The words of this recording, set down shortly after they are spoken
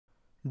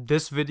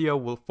This video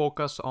will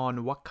focus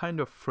on what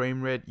kind of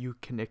frame rate you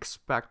can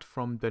expect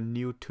from the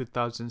new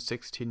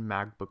 2016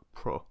 MacBook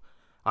Pro.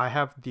 I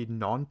have the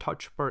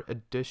non-touch bar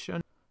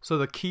edition, so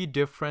the key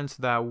difference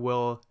that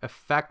will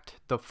affect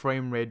the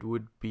frame rate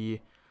would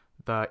be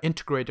the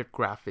integrated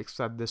graphics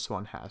that this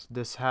one has.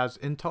 This has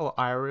Intel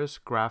Iris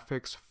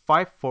graphics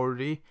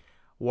 540,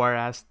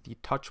 whereas the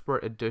touch bar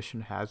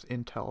edition has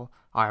Intel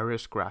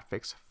Iris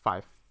graphics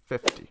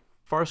 550.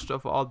 First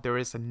of all, there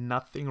is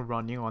nothing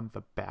running on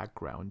the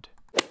background.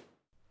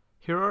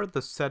 Here are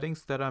the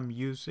settings that I'm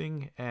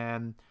using,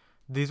 and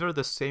these are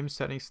the same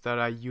settings that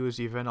I use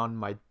even on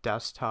my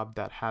desktop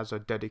that has a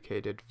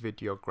dedicated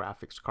video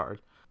graphics card.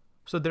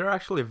 So there are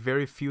actually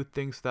very few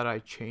things that I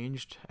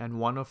changed, and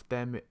one of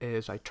them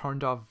is I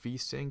turned off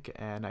VSync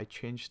and I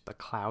changed the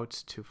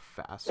clouds to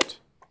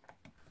fast.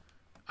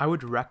 I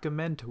would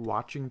recommend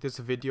watching this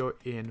video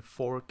in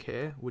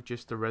 4K, which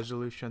is the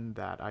resolution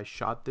that I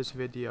shot this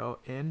video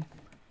in.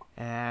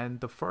 And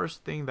the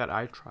first thing that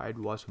I tried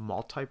was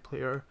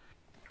multiplayer.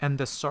 And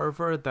the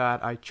server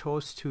that I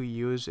chose to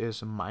use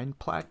is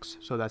Mindplex,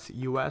 so that's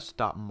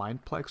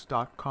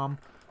us.mindplex.com,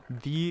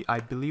 I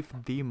believe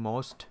the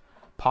most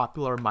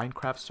popular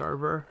Minecraft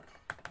server.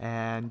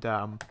 And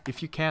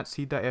if you can't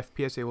see the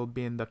FPS, it will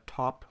be in the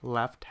top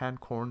left hand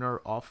corner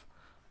of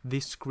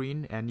the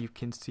screen, and you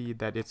can see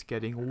that it's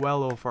getting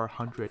well over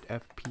 100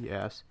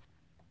 FPS.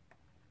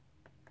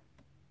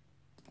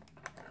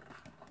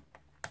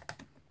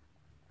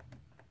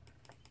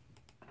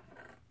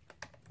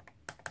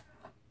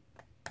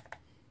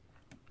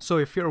 So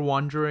if you're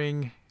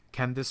wondering,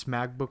 can this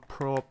MacBook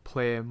Pro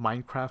play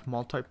Minecraft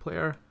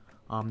multiplayer?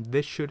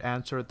 This should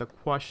answer the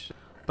question,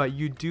 but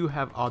you do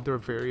have other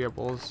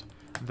variables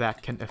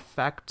that can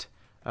affect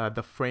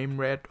the frame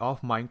rate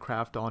of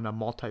Minecraft on a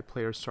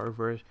multiplayer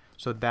server.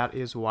 So that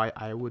is why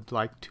I would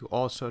like to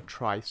also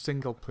try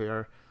single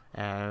player,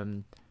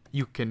 and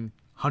you can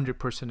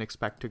 100%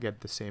 expect to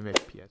get the same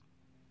FPS.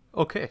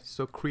 Okay,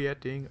 so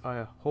creating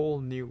a whole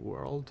new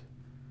world,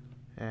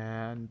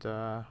 and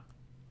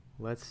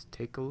let's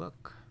take a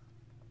look.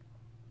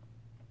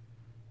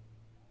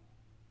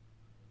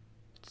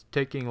 It's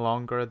taking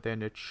longer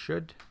than it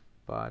should,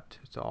 but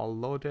it's all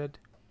loaded.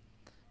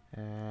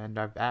 And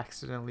I've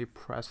accidentally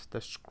pressed the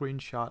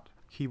screenshot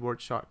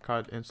keyboard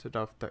shortcut instead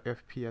of the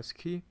FPS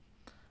key.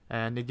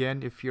 And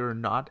again, if you're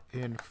not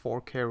in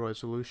 4K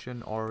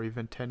resolution or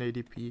even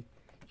 1080p,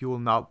 you will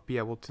not be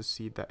able to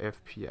see the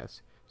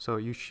FPS. So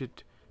you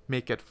should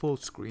make it full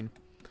screen.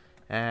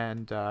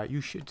 And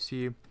you should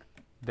see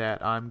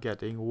that I'm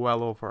getting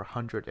well over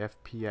 100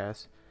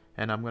 FPS,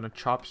 and I'm gonna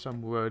chop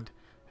some wood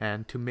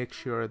and to make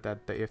sure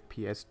that the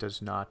FPS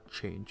does not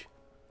change.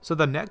 So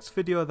the next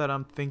video that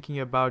I'm thinking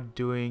about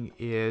doing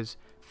is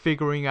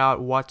figuring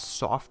out what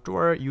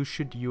software you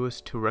should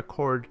use to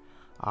record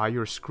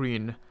your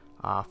screen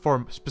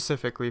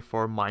specifically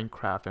for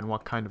Minecraft, and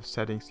what kind of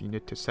settings you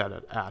need to set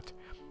it at.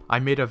 I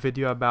made a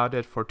video about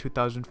it for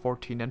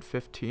 2014 and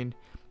 15,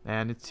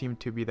 and it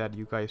seemed to be that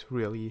you guys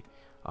really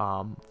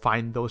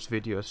find those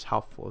videos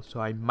helpful,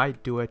 so I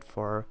might do it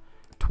for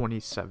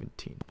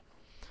 2017.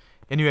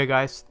 Anyway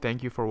guys,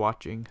 thank you for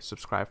watching.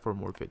 Subscribe for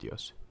more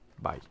videos.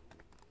 Bye.